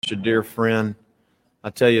such a dear friend. I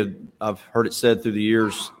tell you, I've heard it said through the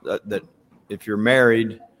years that if you're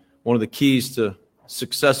married, one of the keys to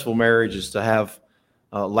successful marriage is to have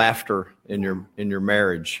laughter in your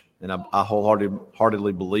marriage, and I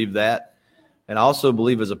wholeheartedly believe that. And I also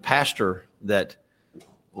believe as a pastor that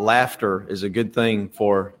laughter is a good thing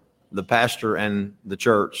for the pastor and the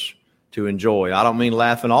church to enjoy. I don't mean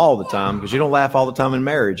laughing all the time, because you don't laugh all the time in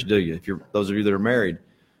marriage, do you? Those of you that are married.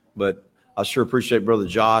 But I sure appreciate Brother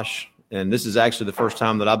Josh, and this is actually the first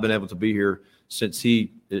time that I've been able to be here since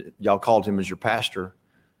y'all called him as your pastor.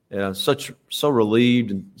 And I'm so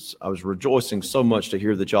relieved, and I was rejoicing so much to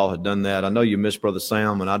hear that y'all had done that. I know you miss Brother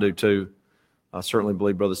Sam, and I do too. I certainly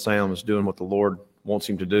believe Brother Sam is doing what the Lord wants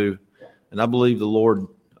him to do, and I believe the Lord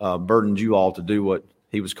burdened you all to do what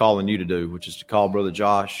he was calling you to do, which is to call Brother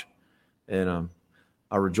Josh, and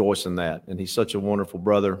I rejoice in that. And he's such a wonderful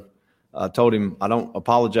brother. I told him I don't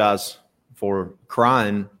apologize for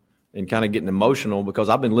crying and kind of getting emotional, because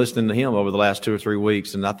I've been listening to him over the last 2 or 3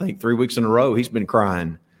 weeks, and I think 3 weeks in a row he's been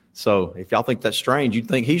crying. So if y'all think that's strange, you'd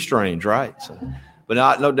think he's strange, right? So,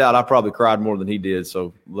 but no doubt I probably cried more than he did,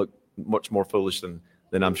 so look much more foolish than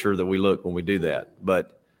I'm sure that we look when we do that.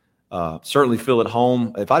 But certainly feel at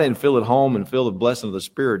home. If I didn't feel at home and feel the blessing of the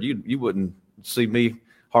Spirit, you wouldn't see me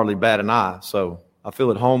hardly bat an eye. So I feel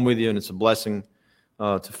at home with you, and it's a blessing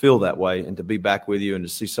to feel that way and to be back with you and to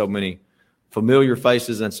see so many familiar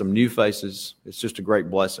faces and some new faces. It's just a great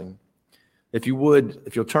blessing. If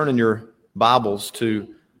you'll turn in your Bibles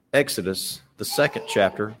to Exodus, the 2nd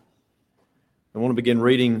chapter. I want to begin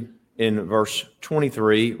reading in verse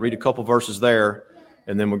 23, read a couple verses there,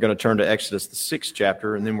 and then we're going to turn to Exodus, the 6th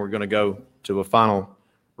chapter, and then we're going to go to a final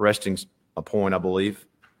resting point, I believe.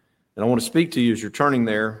 And I want to speak to you as you're turning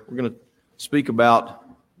there. We're going to speak about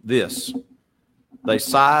this. They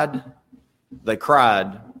sighed, they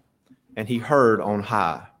cried, and he heard on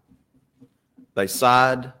high. They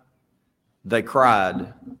sighed, they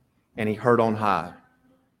cried, and he heard on high.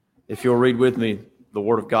 If you'll read with me the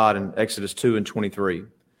word of God in Exodus 2 and 23.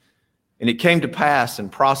 And it came to pass in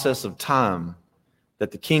process of time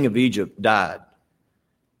that the king of Egypt died,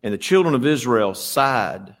 and the children of Israel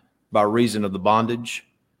sighed by reason of the bondage,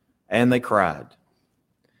 and they cried.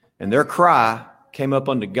 And their cry came up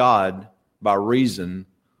unto God by reason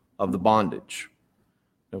of the bondage.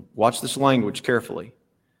 Now, watch this language carefully.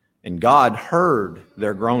 And God heard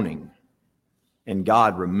their groaning, and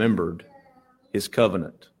God remembered his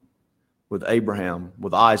covenant with Abraham,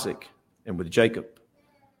 with Isaac, and with Jacob.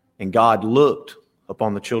 And God looked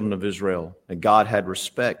upon the children of Israel, and God had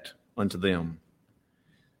respect unto them.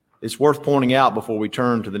 It's worth pointing out before we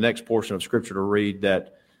turn to the next portion of Scripture to read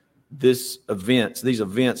that these events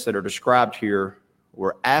that are described here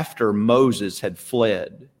were after Moses had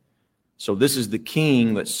fled. So this is the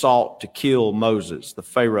king that sought to kill Moses, the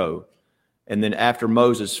Pharaoh. And then after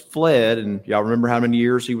Moses fled, and y'all remember how many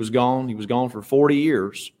years he was gone? He was gone for 40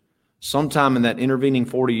 years. Sometime in that intervening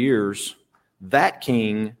 40 years, that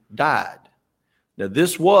king died. Now,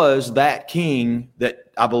 this was that king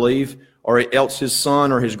that I believe, or else his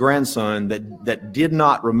son or his grandson, that did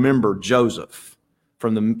not remember Joseph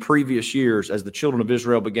from the previous years as the children of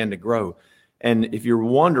Israel began to grow. And if you're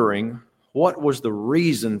wondering, what was the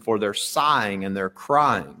reason for their sighing and their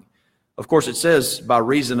crying? Of course, it says by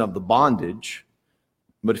reason of the bondage.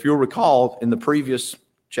 But if you'll recall, in the previous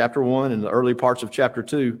chapter 1 and the early parts of chapter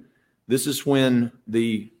 2, this is when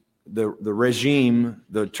the regime,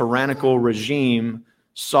 the tyrannical regime,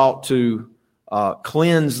 sought to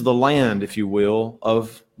cleanse the land, if you will,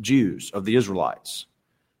 of Jews, of the Israelites.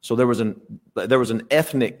 So there was an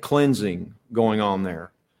ethnic cleansing going on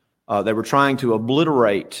there. They were trying to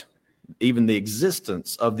obliterate even the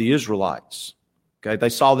existence of the Israelites. Okay, they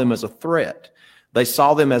saw them as a threat. They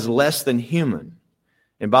saw them as less than human.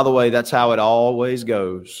 And by the way, that's how it always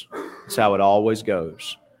goes. It's how it always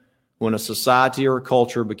goes. When a society or a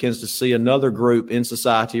culture begins to see another group in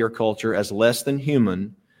society or culture as less than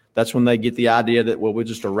human, that's when they get the idea that, well, we'll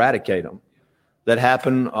just eradicate them. That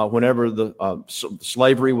happened whenever the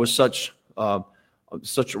slavery was such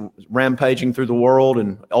rampaging through the world,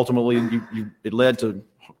 and ultimately it led to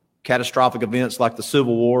catastrophic events like the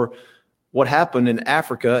Civil War. What happened in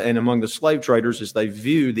Africa and among the slave traders is they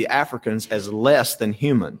viewed the Africans as less than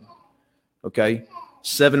human. Okay?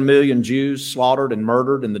 7 million Jews slaughtered and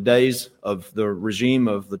murdered in the days of the regime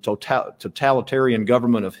of the totalitarian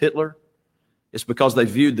government of Hitler. It's because they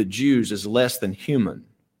viewed the Jews as less than human.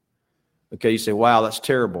 Okay, you say, wow, that's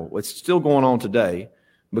terrible. Well, it's still going on today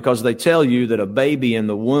because they tell you that a baby in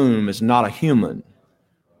the womb is not a human.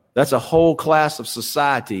 That's a whole class of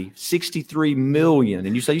society, 63 million.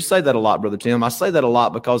 And you say that a lot, Brother Tim. I say that a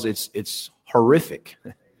lot because it's horrific.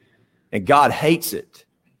 And God hates it.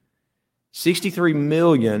 63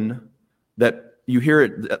 million that you hear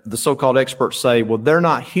it, the so-called experts say, well, they're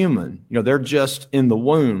not human. They're just in the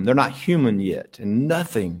womb. They're not human yet. And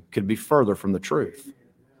nothing could be further from the truth.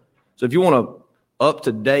 So if you want an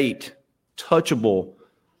up-to-date, touchable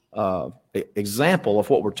example of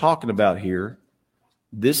what we're talking about here,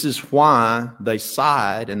 this is why they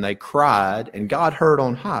sighed and they cried and God heard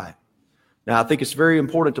on high. Now, I think it's very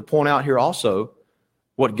important to point out here also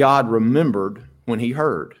what God remembered when he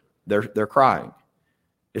heard their crying.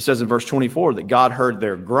 It says in verse 24 that God heard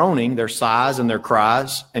their groaning, their sighs, and their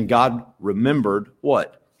cries, and God remembered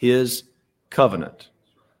what? His covenant.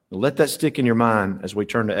 Now, let that stick in your mind as we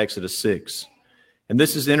turn to Exodus 6. And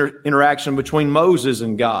this is interaction between Moses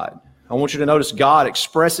and God. I want you to notice God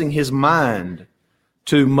expressing his mind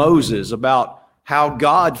to Moses about how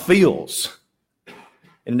God feels.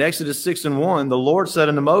 In Exodus 6:1, the Lord said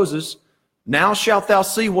unto Moses, now shalt thou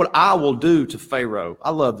see what I will do to Pharaoh. I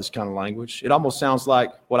love this kind of language. It almost sounds like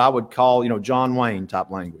what I would call, John Wayne type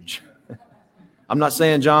language. I'm not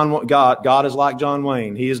saying God is like John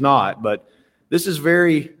Wayne. He is not. But this is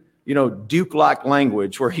very, Duke-like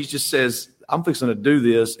language where he just says, I'm fixing to do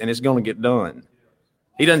this and it's going to get done.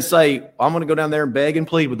 He doesn't say, I'm going to go down there and beg and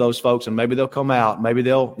plead with those folks and maybe they'll come out. Maybe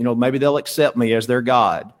they'll accept me as their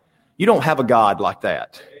God. You don't have a God like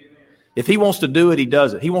that. If he wants to do it, he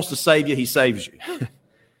does it. He wants to save you, he saves you.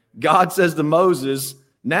 God says to Moses,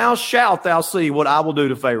 now shalt thou see what I will do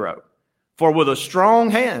to Pharaoh. For with a strong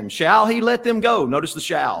hand shall he let them go. Notice the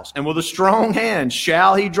shalls. And with a strong hand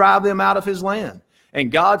shall he drive them out of his land.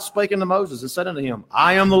 And God spake unto Moses and said unto him,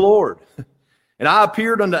 I am the Lord. And I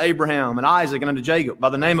appeared unto Abraham and Isaac and unto Jacob by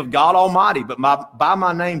the name of God Almighty, but by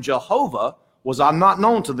my name Jehovah was I not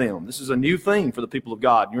known to them. This is a new thing for the people of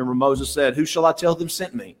God. You remember Moses said, who shall I tell them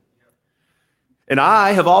sent me? And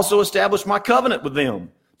I have also established my covenant with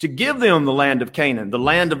them to give them the land of Canaan, the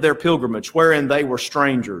land of their pilgrimage, wherein they were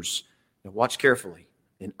strangers. Now watch carefully.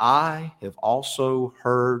 And I have also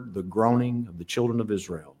heard the groaning of the children of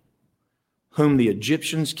Israel, whom the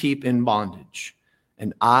Egyptians keep in bondage.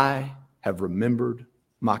 And I have remembered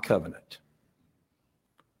my covenant.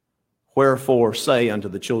 Wherefore say unto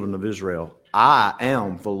the children of Israel, I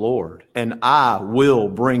am the Lord, and I will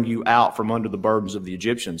bring you out from under the burdens of the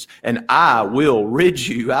Egyptians, and I will rid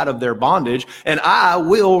you out of their bondage, and I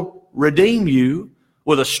will redeem you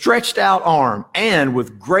with a stretched out arm and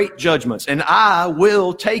with great judgments, and I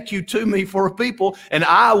will take you to me for a people, and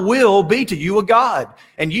I will be to you a God.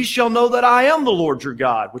 And ye shall know that I am the Lord your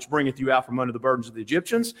God, which bringeth you out from under the burdens of the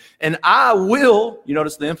Egyptians, and I will, you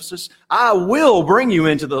notice the emphasis, I will bring you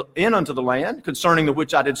in unto the land, concerning the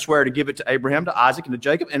which I did swear to give it to Abraham, to Isaac, and to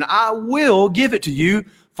Jacob, and I will give it to you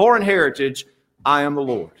for an heritage. I am the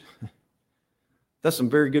Lord. That's some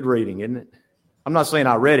very good reading, isn't it? I'm not saying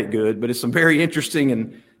I read it good, but it's some very interesting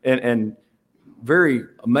and very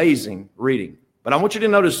amazing reading. But I want you to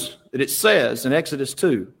notice that it says in Exodus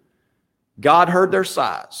 2, God heard their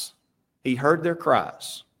sighs. He heard their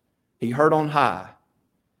cries. He heard on high.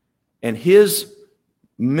 And his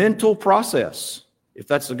mental process, if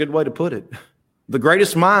that's a good way to put it, the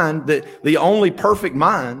greatest mind, the only perfect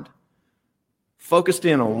mind, focused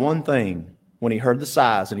in on one thing when he heard the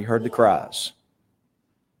sighs and he heard the cries.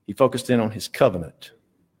 He focused in on his covenant.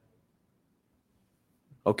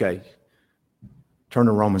 Okay, turn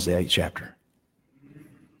to Romans the 8th chapter.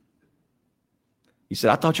 He said,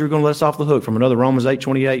 I thought you were going to let us off the hook from another Romans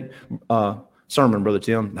 8:28 sermon, Brother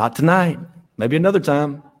Tim. Not tonight. Maybe another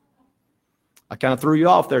time. I kind of threw you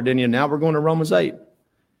off there, didn't you? Now we're going to Romans 8.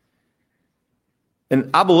 And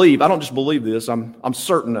I believe, I don't just believe this, I'm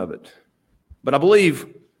certain of it. But I believe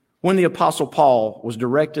when the Apostle Paul was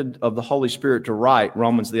directed of the Holy Spirit to write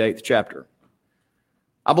Romans the 8th chapter,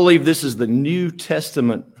 I believe this is the New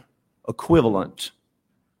Testament equivalent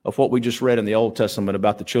of what we just read in the Old Testament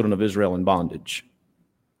about the children of Israel in bondage.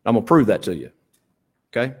 I'm going to prove that to you.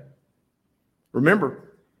 Okay?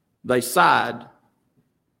 Remember, they sighed,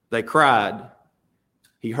 they cried,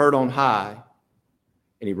 he heard on high,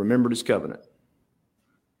 and he remembered his covenant.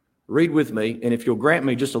 Read with me, and if you'll grant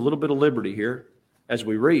me just a little bit of liberty here, as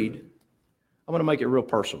we read, I'm going to make it real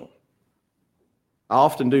personal. I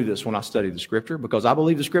often do this when I study the Scripture because I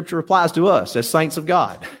believe the Scripture applies to us as saints of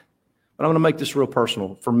God. But I'm going to make this real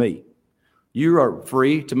personal for me. You are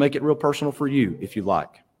free to make it real personal for you if you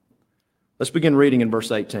like. Let's begin reading in verse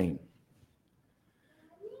 18.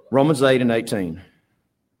 Romans 8:18.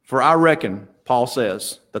 For I reckon, Paul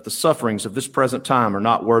says, that the sufferings of this present time are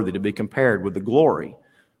not worthy to be compared with the glory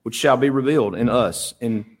which shall be revealed in us,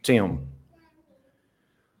 in Tim.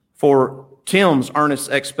 For Tim's earnest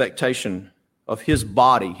expectation of his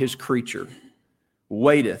body, his creature,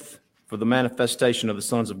 waiteth for the manifestation of the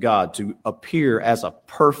sons of God to appear as a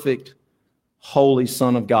perfect, holy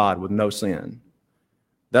Son of God with no sin.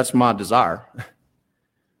 That's my desire.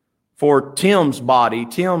 For Tim's body,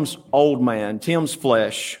 Tim's old man, Tim's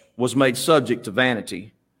flesh was made subject to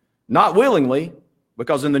vanity. Not willingly,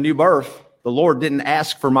 because in the new birth, the Lord didn't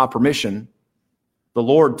ask for my permission. The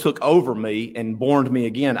Lord took over me and born me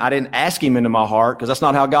again. I didn't ask him into my heart because that's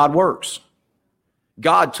not how God works.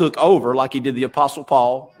 God took over like he did the Apostle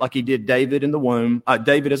Paul, like he did David in the womb,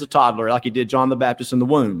 David as a toddler, like he did John the Baptist in the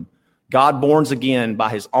womb. God borns again by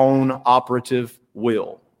his own operative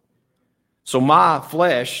will. So my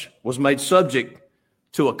flesh was made subject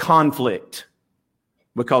to a conflict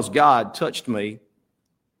because God touched me.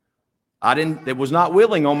 It was not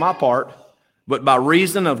willing on my part, but by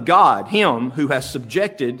reason of God, him who has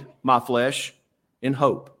subjected my flesh in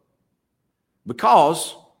hope.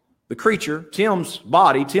 Because the creature, Tim's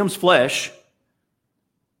body, Tim's flesh,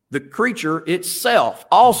 the creature itself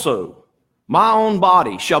also, my own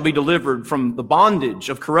body, shall be delivered from the bondage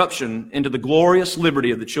of corruption into the glorious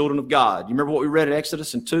liberty of the children of God. You remember what we read at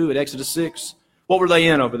Exodus 2, at Exodus 6? What were they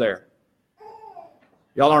in over there?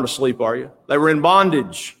 Y'all aren't asleep, are you? They were in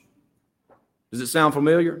bondage. Does it sound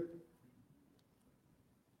familiar?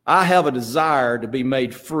 I have a desire to be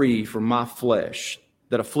made free from my flesh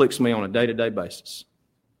that afflicts me on a day-to-day basis.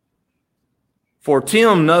 For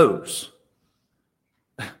Tim knows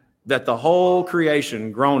that the whole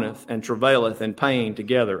creation groaneth and travaileth in pain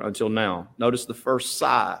together until now. Notice the first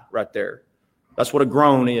sigh right there. That's what a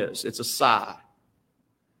groan is. It's a sigh.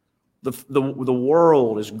 The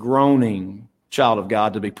world is groaning, child of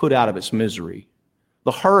God, to be put out of its misery.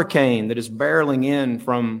 The hurricane that is barreling in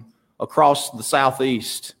from across the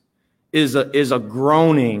southeast is a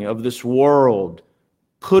groaning of this world.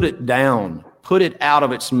 Put it down. Put it out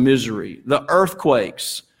of its misery. The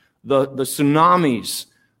earthquakes, the tsunamis,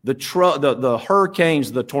 the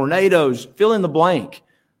hurricanes, the tornadoes, fill in the blank.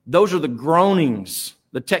 Those are the groanings.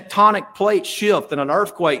 The tectonic plate shift and an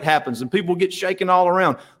earthquake happens and people get shaken all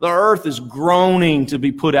around. The earth is groaning to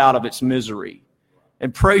be put out of its misery.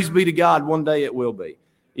 And praise be to God, one day it will be.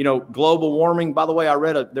 You know, global warming, by the way, I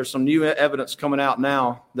read there's some new evidence coming out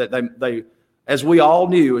now that they, as we all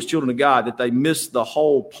knew as children of God, that they missed the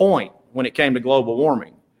whole point when it came to global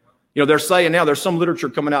warming. You know, they're saying now, there's some literature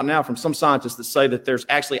coming out now from some scientists that say that there's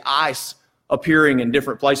actually ice appearing in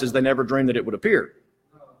different places they never dreamed that it would appear.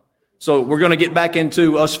 So we're going to get back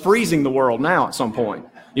into us freezing the world now at some point.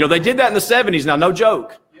 You know, they did that in the 70s now, no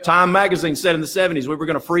joke. Time magazine said in the 70s we were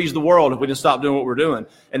going to freeze the world if we didn't stop doing what we're doing.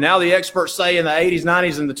 And now the experts say in the 80s,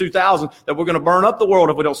 90s, and the 2000s that we're going to burn up the world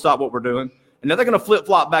if we don't stop what we're doing. And now they're going to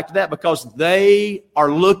flip-flop back to that because they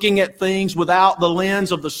are looking at things without the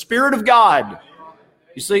lens of the Spirit of God.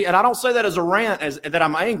 You see, and I don't say that as a rant, as that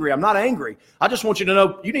I'm angry. I'm not angry. I just want you to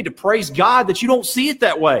know you need to praise God that you don't see it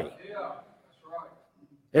that way.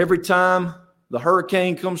 Every time the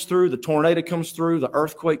hurricane comes through, the tornado comes through, the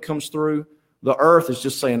earthquake comes through, the earth is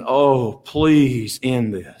just saying, oh, please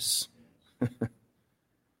end this.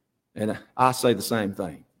 And I say the same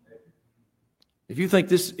thing. If you think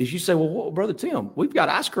this, if you say, well, Brother Tim, we've got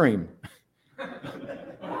ice cream.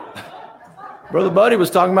 Brother Buddy was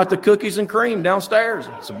talking about the cookies and cream downstairs.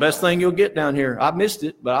 It's the best thing you'll get down here. I missed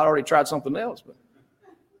it, but I already tried something else.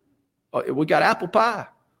 But we got apple pie.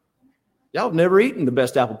 Y'all have never eaten the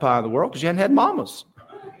best apple pie in the world because you hadn't had mamas.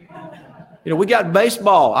 You know, we got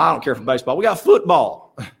baseball. I don't care for baseball. We got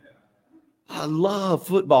football. I love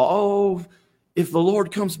football. Oh, if the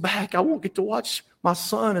Lord comes back, I won't get to watch my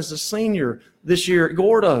son as a senior this year at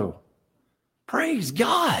Gordo. Praise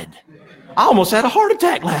God. I almost had a heart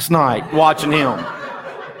attack last night watching him.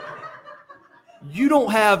 You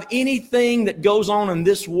don't have anything that goes on in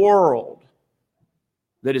this world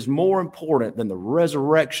that is more important than the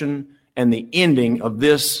resurrection and the ending of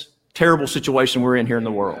this terrible situation we're in here in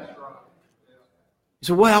the world. You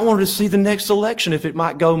say, well, I wanted to see the next election if it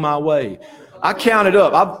might go my way. I counted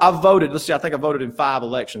up. I've voted. Let's see, I think I voted in 5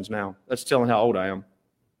 elections now. That's telling how old I am.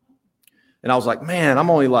 And I was like, man,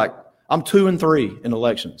 I'm 2 and 3 in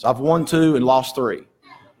elections. I've won 2 and lost 3.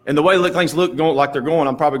 And the way things look going like they're going,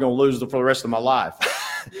 I'm probably going to lose them for the rest of my life.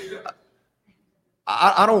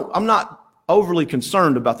 I'm not overly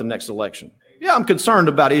concerned about the next election. Yeah, I'm concerned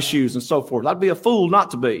about issues and so forth. I'd be a fool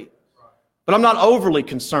not to be. But I'm not overly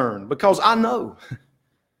concerned because I know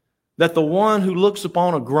that the one who looks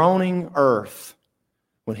upon a groaning earth,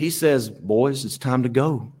 when he says, boys, it's time to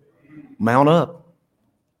go, mount up,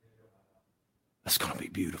 that's going to be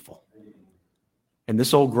beautiful. And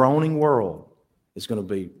this old groaning world is going to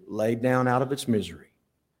be laid down out of its misery.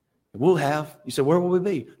 We'll have, you say, where will we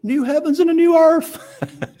be? New heavens and a new earth.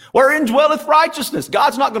 Wherein dwelleth righteousness.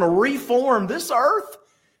 God's not going to reform this earth.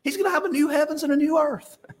 He's going to have a new heavens and a new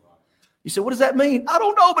earth. You say, what does that mean? I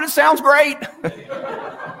don't know, but it sounds great.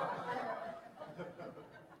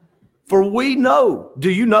 For we know, do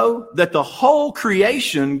you know, that the whole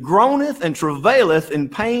creation groaneth and travaileth in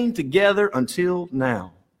pain together until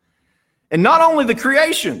now. And not only the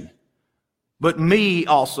creation, but me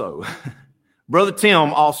also. Brother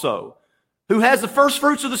Tim also, who has the first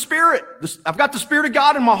fruits of the Spirit. I've got the Spirit of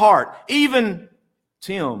God in my heart. Even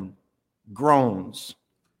Tim groans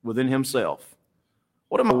within himself.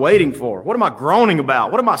 What am I waiting for? What am I groaning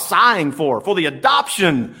about? What am I sighing for? For the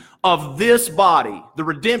adoption of this body, the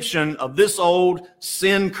redemption of this old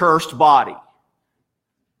sin-cursed body.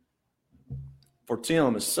 For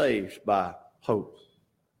Tim is saved by hope,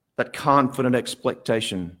 that confident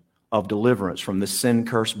expectation of deliverance from this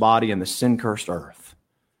sin-cursed body and the sin-cursed earth.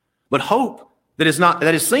 But hope that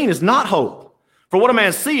is seen is not hope. For what a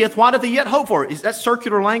man seeth, why doth he yet hope for it? Is that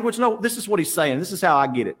circular language? No, this is what he's saying. This is how I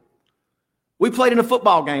get it. We played in a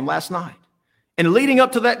football game last night. And leading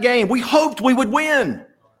up to that game, we hoped we would win.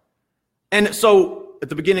 And so at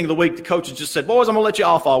the beginning of the week, the coaches just said, boys, I'm going to let you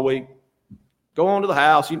off all week. Go on to the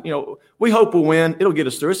house. You know, we hope we'll win. It'll get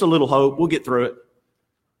us through. It's a little hope. We'll get through it.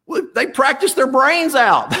 They practiced their brains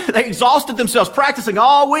out. They exhausted themselves practicing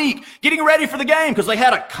all week, getting ready for the game because they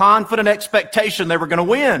had a confident expectation they were going to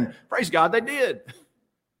win. Praise God, they did.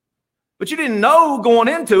 But you didn't know going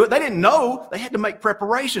into it. They didn't know. They had to make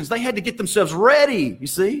preparations. They had to get themselves ready, you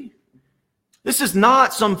see. This is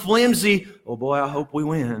not some flimsy, oh boy, I hope we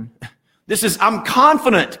win. This is, I'm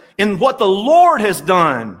confident in what the Lord has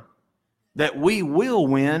done, that we will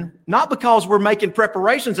win, not because we're making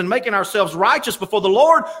preparations and making ourselves righteous before the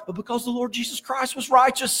Lord, but because the Lord Jesus Christ was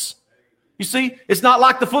righteous. You see, it's not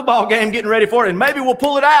like the football game getting ready for it, and maybe we'll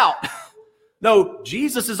pull it out. No,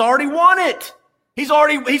 Jesus has already won it. He's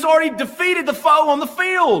already defeated the foe on the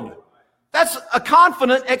field. That's a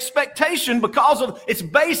confident expectation because of it's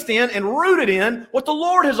based in and rooted in what the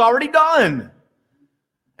Lord has already done.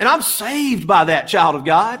 And I'm saved by that, child of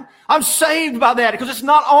God. I'm saved by that because it's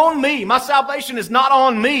not on me. My salvation is not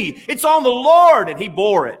on me. It's on the Lord, and He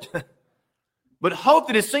bore it. But hope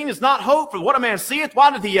that is seen is not hope. For what a man seeth, why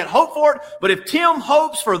doth he yet hope for it? But if Tim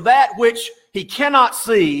hopes for that which he cannot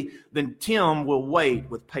see, then Tim will wait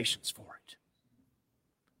with patience for it.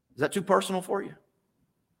 Is that too personal for you?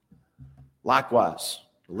 Likewise,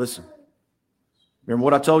 listen. Remember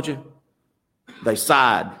what I told you? They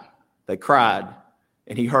sighed, they cried,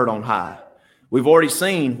 and he heard on high. We've already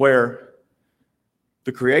seen where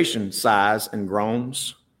the creation sighs and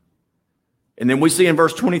groans. And then we see in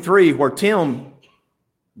verse 23 where Tim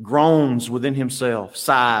groans within himself,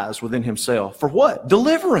 sighs within himself. For what?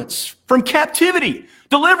 Deliverance from captivity.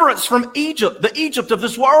 Deliverance from Egypt, the Egypt of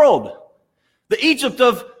this world. The Egypt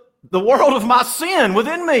of the world of my sin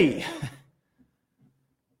within me.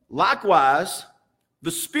 Likewise,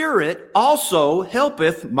 the Spirit also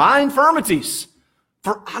helpeth my infirmities.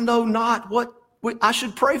 For I know not what I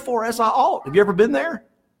should pray for as I ought. Have you ever been there?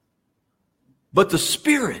 But the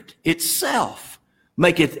Spirit itself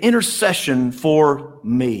maketh intercession for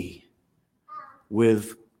me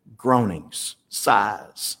with groanings,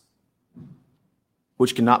 sighs,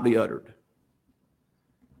 which cannot be uttered.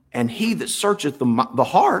 And he that searcheth the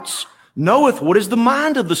hearts knoweth what is the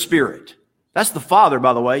mind of the Spirit. That's the Father,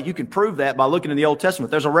 by the way. You can prove that by looking in the Old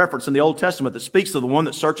Testament. There's a reference in the Old Testament that speaks of the one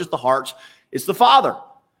that searches the hearts. It's the Father.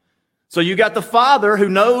 So you got the Father who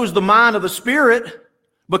knows the mind of the Spirit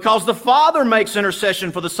because the Father makes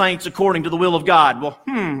intercession for the saints according to the will of God. Well,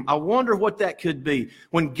 I wonder what that could be.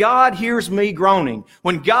 When God hears me groaning,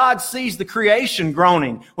 when God sees the creation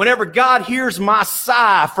groaning, whenever God hears my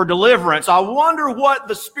sigh for deliverance, I wonder what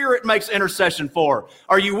the Spirit makes intercession for.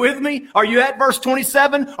 Are you with me? Are you at verse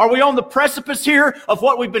 27? Are we on the precipice here of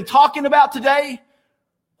what we've been talking about today?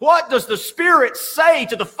 What does the Spirit say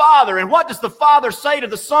to the Father? And what does the Father say to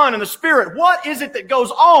the Son and the Spirit? What is it that goes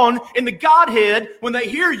on in the Godhead when they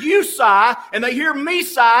hear you sigh and they hear me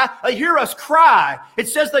sigh, they hear us cry? It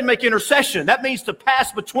says they make intercession. That means to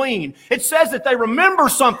pass between. It says that they remember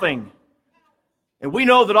something. And we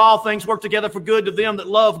know that all things work together for good to them that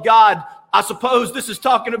love God. I suppose this is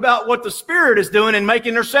talking about what the Spirit is doing in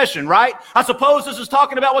making intercession, right? I suppose this is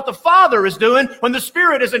talking about what the Father is doing when the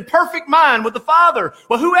Spirit is in perfect mind with the Father.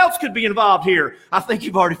 Well, who else could be involved here? I think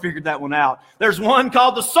you've already figured that one out. There's one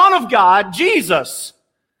called the Son of God, Jesus.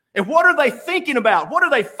 And what are they thinking about? What are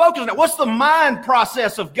they focusing on? What's the mind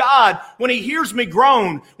process of God when He hears me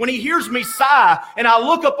groan, when He hears me sigh, and I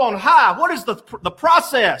look up on high? What is the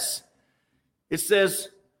process? It says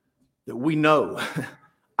that we know.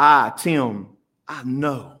 Tim, I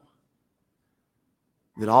know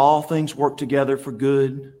that all things work together for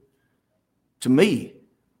good to me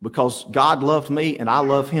because God loved me and I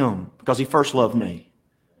love him because he first loved me.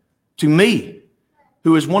 To me,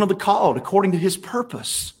 who is one of the called according to his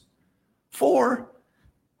purpose, for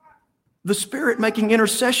the Spirit making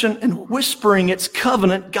intercession and whispering its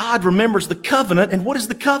covenant. God remembers the covenant. And what is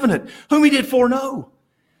the covenant? Whom he did foreknow.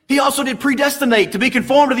 He also did predestinate to be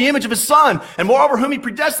conformed to the image of his Son. And moreover, whom he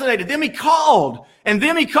predestinated, them he called. And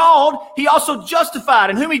them he called, he also justified.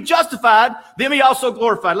 And whom he justified, them he also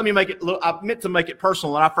glorified. Let me make it, I meant to make it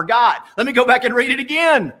personal and I forgot. Let me go back and read it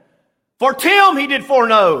again. For Tim he did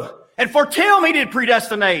foreknow. And for Tim he did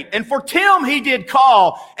predestinate. And for Tim he did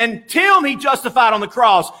call. And Tim he justified on the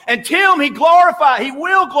cross. And Tim he glorified. He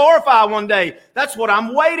will glorify one day. That's what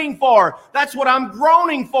I'm waiting for. That's what I'm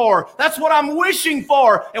groaning for. That's what I'm wishing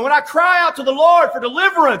for. And when I cry out to the Lord for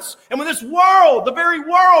deliverance, and when this world, the very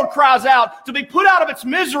world, cries out to be put out of its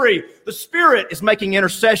misery, the Spirit is making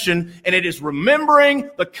intercession and it is remembering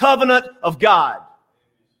the covenant of God.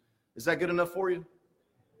 Is that good enough for you?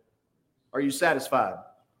 Are you satisfied?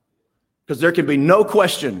 Because there can be no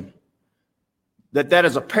question that that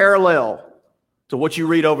is a parallel to what you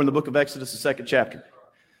read over in the book of Exodus, the 2nd chapter.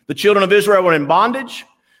 The children of Israel were in bondage.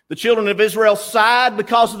 The children of Israel sighed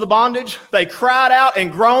because of the bondage. They cried out and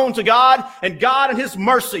groaned to God, and God in his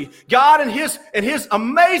mercy, God in his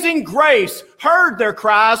amazing grace heard their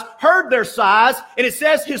cries, heard their sighs, and it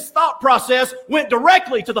says his thought process went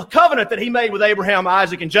directly to the covenant that he made with Abraham,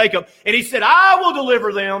 Isaac, and Jacob. And he said, I will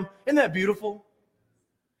deliver them. Isn't that beautiful?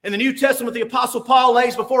 In the New Testament, the Apostle Paul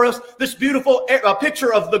lays before us this beautiful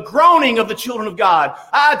picture of the groaning of the children of God.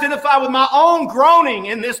 I identify with my own groaning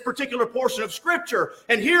in this particular portion of Scripture.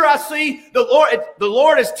 And here I see the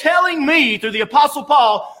Lord is telling me through the Apostle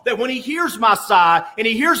Paul that when he hears my sigh and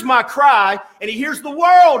he hears my cry and he hears the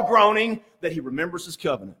world groaning, that he remembers his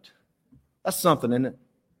covenant. That's something, isn't it?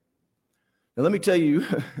 Now let me tell you,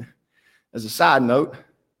 as a side note,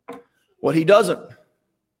 what he doesn't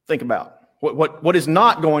think about. What is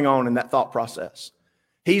not going on in that thought process?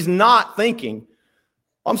 He's not thinking,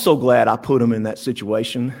 I'm so glad I put him in that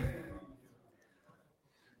situation.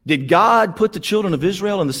 Did God put the children of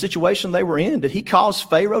Israel in the situation they were in? Did he cause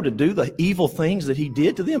Pharaoh to do the evil things that he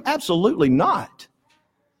did to them? Absolutely not.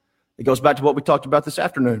 It goes back to what we talked about this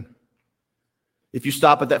afternoon. If you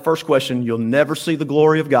stop at that first question, you'll never see the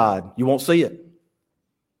glory of God. You won't see it.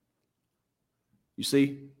 You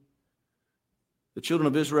see? The children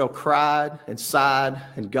of Israel cried and sighed,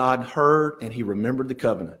 and God heard, and he remembered the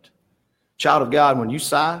covenant. Child of God, when you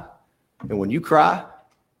sigh and when you cry,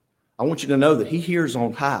 I want you to know that he hears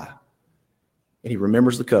on high, and he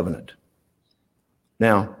remembers the covenant.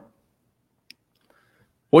 Now,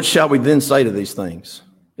 what shall we then say to these things?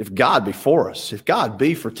 If God be for us, if God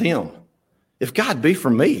be for Tim, if God be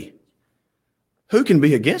for me, who can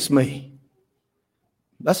be against me?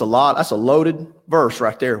 That's a loaded verse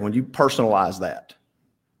right there when you personalize that.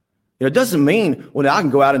 It doesn't mean, well, I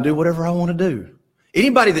can go out and do whatever I want to do.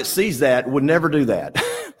 Anybody that sees that would never do that.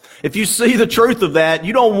 If you see the truth of that,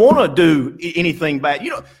 you don't want to do anything bad.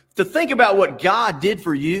 To think about what God did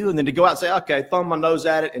for you and then to go out and say, okay, thumb my nose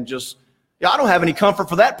at it and just, I don't have any comfort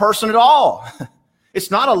for that person at all.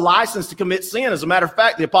 It's not a license to commit sin. As a matter of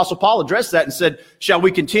fact, the Apostle Paul addressed that and said, shall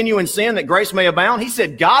we continue in sin that grace may abound? He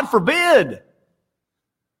said, God forbid.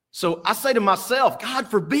 So I say to myself, God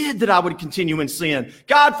forbid that I would continue in sin.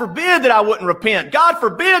 God forbid that I wouldn't repent. God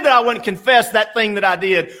forbid that I wouldn't confess that thing that I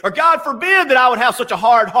did. Or God forbid that I would have such a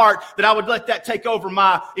hard heart that I would let that take over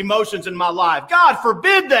my emotions in my life. God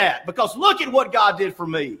forbid that, because look at what God did for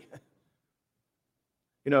me.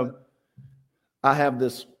 I have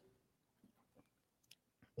this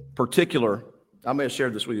particular, I may have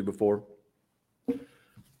shared this with you before,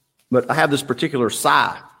 but I have this particular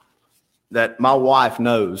sigh that my wife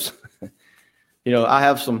knows.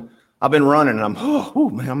 I've been running and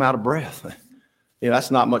I'm out of breath.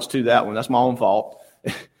 That's not much to that one. That's my own fault.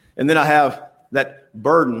 And then I have that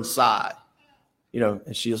burden sigh,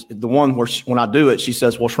 and she's the one where when I do it, she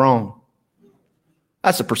says, what's wrong?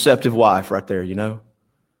 That's a perceptive wife right there,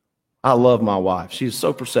 I love my wife. She is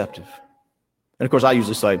so perceptive. And of course, I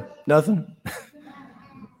usually say, nothing.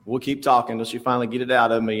 We'll keep talking until she finally get it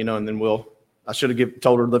out of me, and then I should have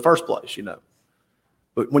told her in the first place,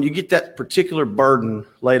 But when you get that particular burden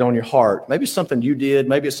laid on your heart, maybe it's something you did,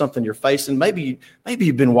 maybe it's something you're facing, maybe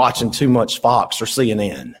you've been watching too much Fox or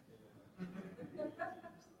CNN.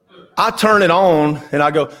 I turn it on and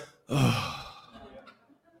I go, oh.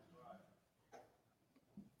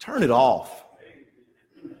 Turn it off.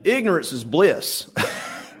 Ignorance is bliss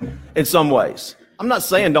in some ways. I'm not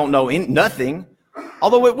saying don't know nothing.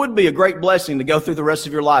 Although it would be a great blessing to go through the rest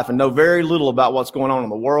of your life and know very little about what's going on in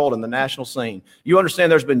the world and the national scene. You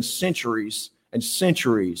understand there's been centuries and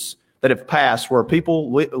centuries that have passed where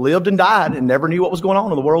people lived and died and never knew what was going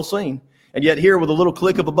on in the world scene. And yet here with a little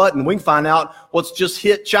click of a button, we can find out what's just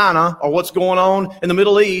hit China or what's going on in the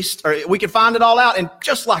Middle East. Or we can find it all out. And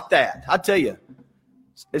just like that, I tell you,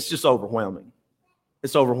 it's just overwhelming.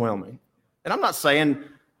 It's overwhelming. And I'm not saying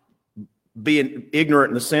being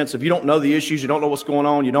ignorant in the sense of you don't know the issues, you don't know what's going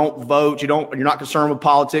on, you don't vote, you're not concerned with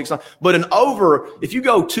politics. But if you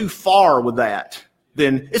go too far with that,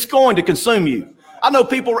 then it's going to consume you. I know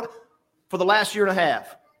people for the last year and a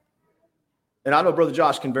half, and I know Brother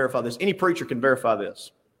Josh can verify this. Any preacher can verify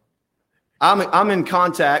this. I'm in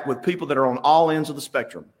contact with people that are on all ends of the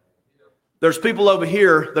spectrum. There's people over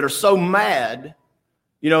here that are so mad,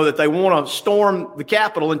 that they want to storm the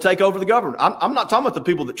Capitol and take over the government. I'm not talking about the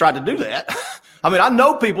people that tried to do that. I mean, I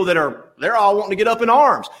know people they're all wanting to get up in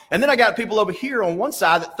arms. And then I got people over here on one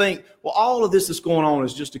side that think, well, all of this that's going on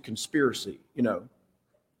is just a conspiracy,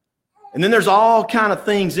 And then there's all kind of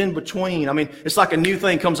things in between. I mean, it's like a new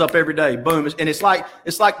thing comes up every day. Boom. And it's like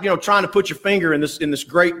trying to put your finger in this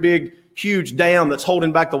great big huge dam that's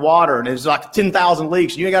holding back the water, and it's like 10,000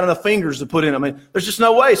 leaks. You ain't got enough fingers to put in. I mean, there's just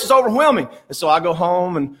no way. It's just overwhelming. And so I go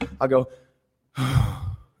home and I go,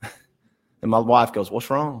 and my wife goes, "What's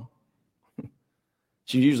wrong?"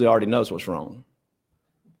 She usually already knows what's wrong.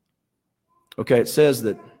 Okay, it says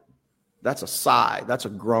that's a sigh, that's a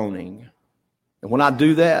groaning. And when I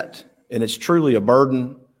do that, and it's truly a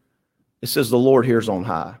burden, it says the Lord hears on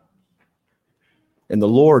high. And the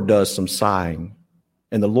Lord does some sighing.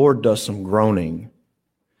 And the Lord does some groaning.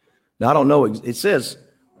 Now, I don't know. It says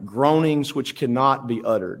groanings which cannot be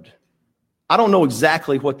uttered. I don't know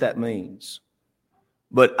exactly what that means.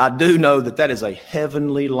 But I do know that is a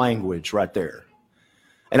heavenly language right there.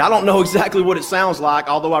 And I don't know exactly what it sounds like,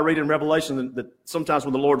 although I read in Revelation that sometimes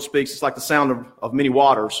when the Lord speaks, it's like the sound of many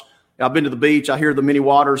waters. I've been to the beach. I hear the many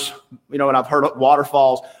waters, and I've heard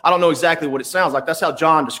waterfalls. I don't know exactly what it sounds like. That's how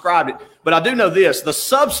John described it. But I do know this. The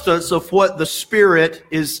substance of what the Spirit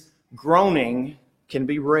is groaning can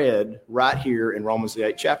be read right here in Romans the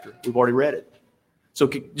 8th chapter. We've already read it. So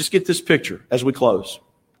just get this picture as we close.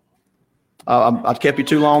 I've kept you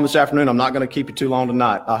too long this afternoon. I'm not going to keep you too long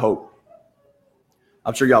tonight, I hope.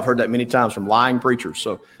 I'm sure y'all have heard that many times from lying preachers.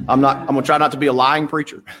 So I'm going to try not to be a lying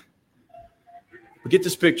preacher. But get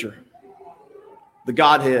this picture. The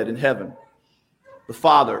Godhead in heaven, the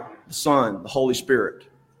Father, the Son, the Holy Spirit.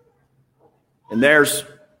 And there's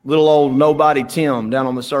little old nobody Tim down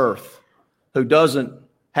on this earth who doesn't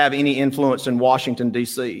have any influence in Washington,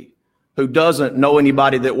 D.C., who doesn't know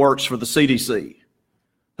anybody that works for the CDC,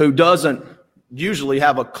 who doesn't usually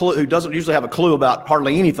have a clue about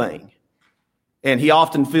hardly anything. And he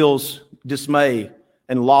often feels dismay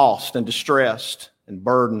and lost and distressed and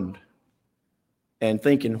burdened, and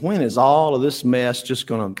thinking, when is all of this mess just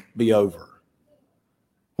going to be over?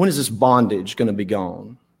 When is this bondage going to be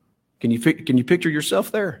gone? Can you picture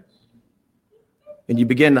yourself there? And you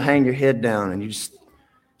begin to hang your head down and you just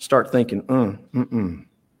start thinking,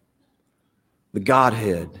 the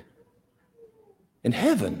Godhead in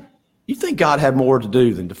heaven. You think God had more to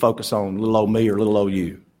do than to focus on little old me or little old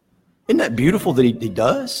you? Isn't that beautiful that he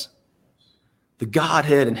does? The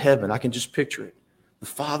Godhead in heaven, I can just picture it. The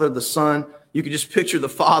Father, the Son. You can just picture the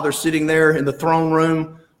Father sitting there in the throne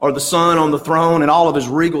room, or the Son on the throne in all of his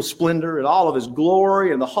regal splendor and all of his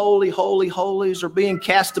glory, and the holy, holy, holies are being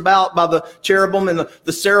cast about by the cherubim, and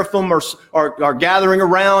the seraphim are gathering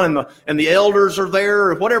around, and the elders are there,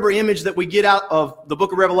 or whatever image that we get out of the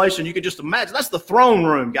book of Revelation. You can just imagine. That's the throne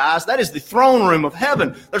room, guys. That is the throne room of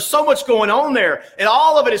heaven. There's so much going on there, and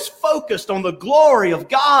all of it is focused on the glory of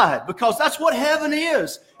God, because that's what heaven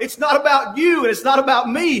is. It's not about you, and it's not about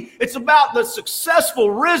me. It's about the successful,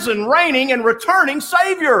 risen, reigning, and returning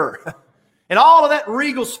Savior. And all of that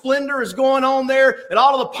regal splendor is going on there, and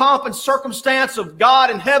all of the pomp and circumstance of God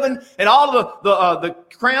in heaven, and all of the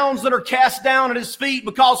crowns that are cast down at his feet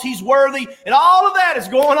because he's worthy, and all of that is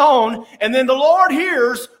going on. And then the Lord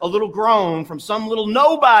hears a little groan from some little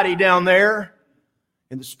nobody down there,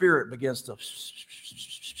 and the Spirit begins to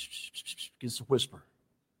whisper.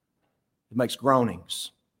 It makes groanings.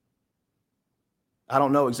 I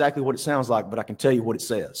don't know exactly what it sounds like, but I can tell you what it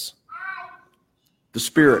says. The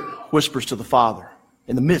Spirit whispers to the Father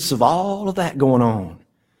in the midst of all of that going on.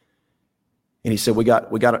 And he said, we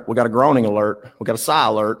got a groaning alert. We got a sigh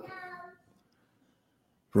alert.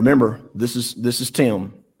 Remember, this is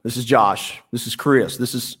Tim. This is Josh. This is Chris.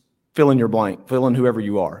 This is fill in your blank. Fill in whoever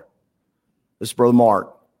you are. This is Brother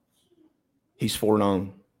Mark. He's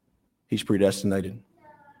foreknown. He's predestinated.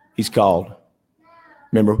 He's called.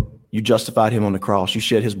 Remember, you justified him on the cross. You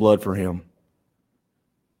shed his blood for him.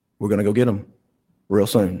 We're going to go get him real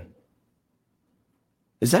soon.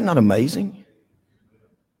 Is that not amazing?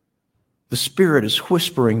 The Spirit is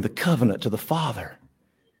whispering the covenant to the Father.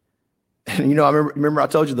 And I remember I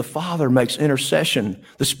told you the Father makes intercession.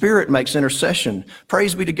 The Spirit makes intercession.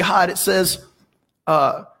 Praise be to God. It says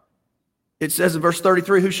in verse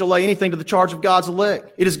 33, who shall lay anything to the charge of God's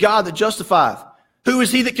elect? It is God that justifieth. Who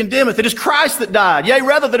is he that condemneth? It is Christ that died, yea,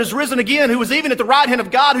 rather that is risen again, who is even at the right hand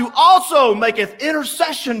of God, who also maketh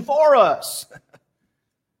intercession for us.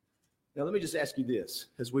 Now, let me just ask you this,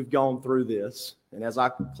 as we've gone through this, and as I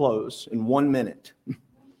close in 1 minute.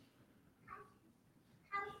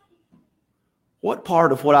 What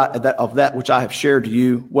part of that which I have shared to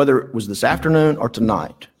you, whether it was this afternoon or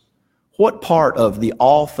tonight, what part of the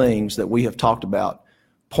all things that we have talked about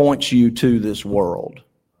points you to this world?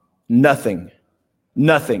 Nothing.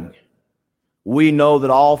 Nothing. We know that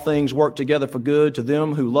all things work together for good to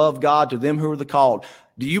them who love God, to them who are the called.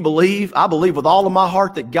 Do you believe? I believe with all of my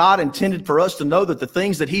heart that God intended for us to know that the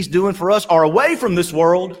things that he's doing for us are away from this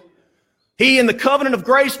world. He in the covenant of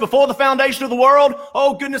grace before the foundation of the world.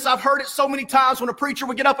 Oh goodness, I've heard it so many times when a preacher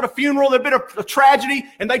would get up at a funeral, there'd been a tragedy,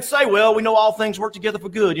 and they'd say, well, we know all things work together for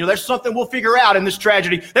good. There's something we'll figure out in this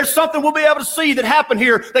tragedy. There's something we'll be able to see that happened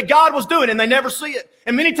here that God was doing, and they never see it.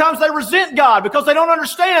 And many times they resent God because they don't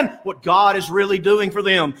understand what God is really doing for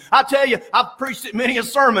them. I tell you, I've preached it many a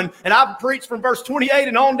sermon, and I've preached from verse 28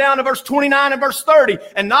 and on down to verse 29 and verse 30,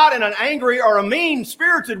 and not in an angry or a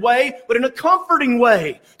mean-spirited way, but in a comforting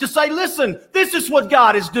way. To say, listen, this is what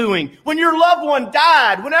God is doing. When your loved one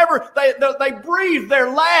died, whenever they breathed their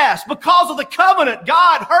last, because of the covenant,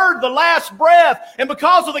 God heard the last breath. And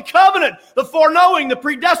because of the covenant, the foreknowing, the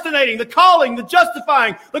predestinating, the calling, the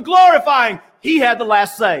justifying, the glorifying, he had the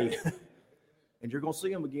last say. And you're going to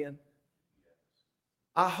see him again.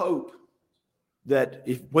 I hope that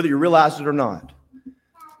whether you realize it or not,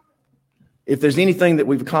 if there's anything that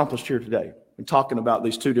we've accomplished here today in talking about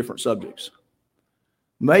these two different subjects,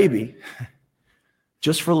 maybe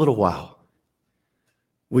just for a little while,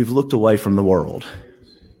 we've looked away from the world.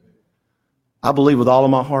 I believe with all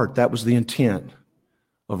of my heart that was the intent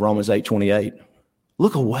of Romans 8:28.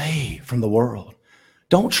 Look away from the world.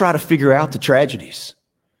 Don't try to figure out the tragedies.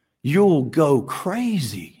 You'll go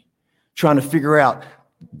crazy trying to figure out,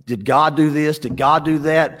 did God do this? Did God do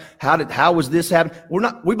that? How was this happen?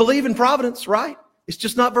 We believe in providence, right? It's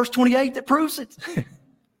just not verse 28 that proves it.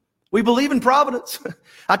 We believe in providence.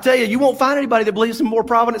 I tell you, you won't find anybody that believes in more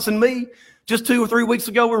providence than me. Just 2 or 3 weeks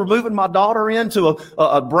ago, we were moving my daughter into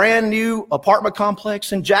a brand new apartment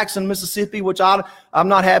complex in Jackson, Mississippi, which I'm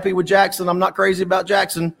not happy with Jackson. I'm not crazy about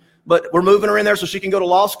Jackson. But we're moving her in there so she can go to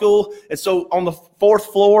law school. And so on the 4th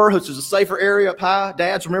floor, which is a safer area up high,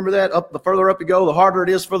 dads, remember that? The further up you go, the harder it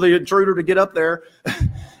is for the intruder to get up there.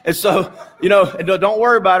 And so, don't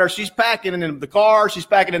worry about her. She's packing in the car. She's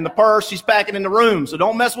packing in the purse. She's packing in the room. So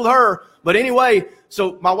don't mess with her. But anyway,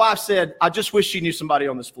 so my wife said, I just wish she knew somebody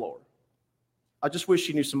on this floor. I just wish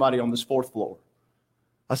she knew somebody on this 4th floor.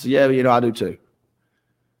 I said, yeah, I do too.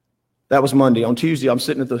 That was Monday. On Tuesday, I'm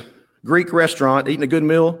sitting at the Greek restaurant, eating a good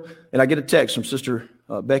meal, and I get a text from Sister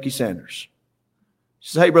Becky Sanders. She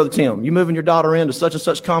says, hey, Brother Tim, you moving your daughter into such and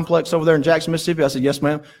such complex over there in Jackson, Mississippi? I said, yes,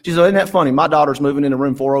 ma'am. She said, isn't that funny? My daughter's moving into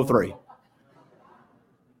room 403.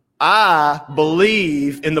 I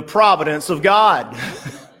believe in the providence of God.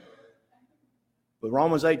 But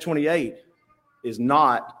Romans 8:28 is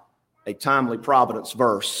not a timely providence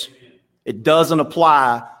verse. It doesn't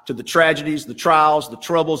apply to the tragedies, the trials, the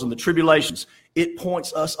troubles, and the tribulations. It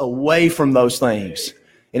points us away from those things.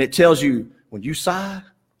 And it tells you, when you sigh,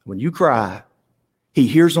 when you cry, he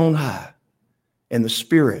hears on high. And the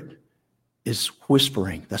Spirit is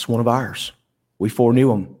whispering. That's one of ours. We foreknew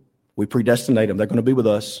them. We predestinate them. They're going to be with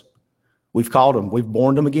us. We've called them. We've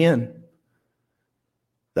born them again.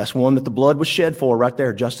 That's one that the blood was shed for right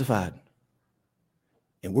there, justified.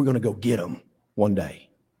 And we're going to go get them one day.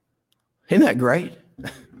 Isn't that great?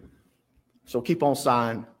 So keep on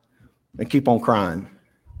sighing and keep on crying.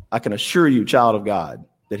 I can assure you, child of God,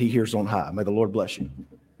 that he hears on high. May the Lord bless you.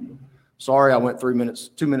 Sorry I went 2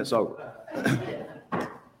 minutes over.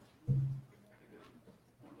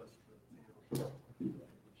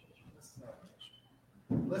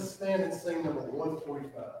 Let's stand and sing number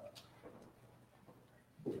 145.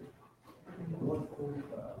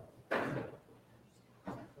 145.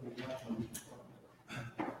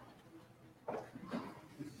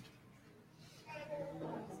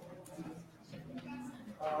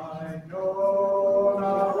 I know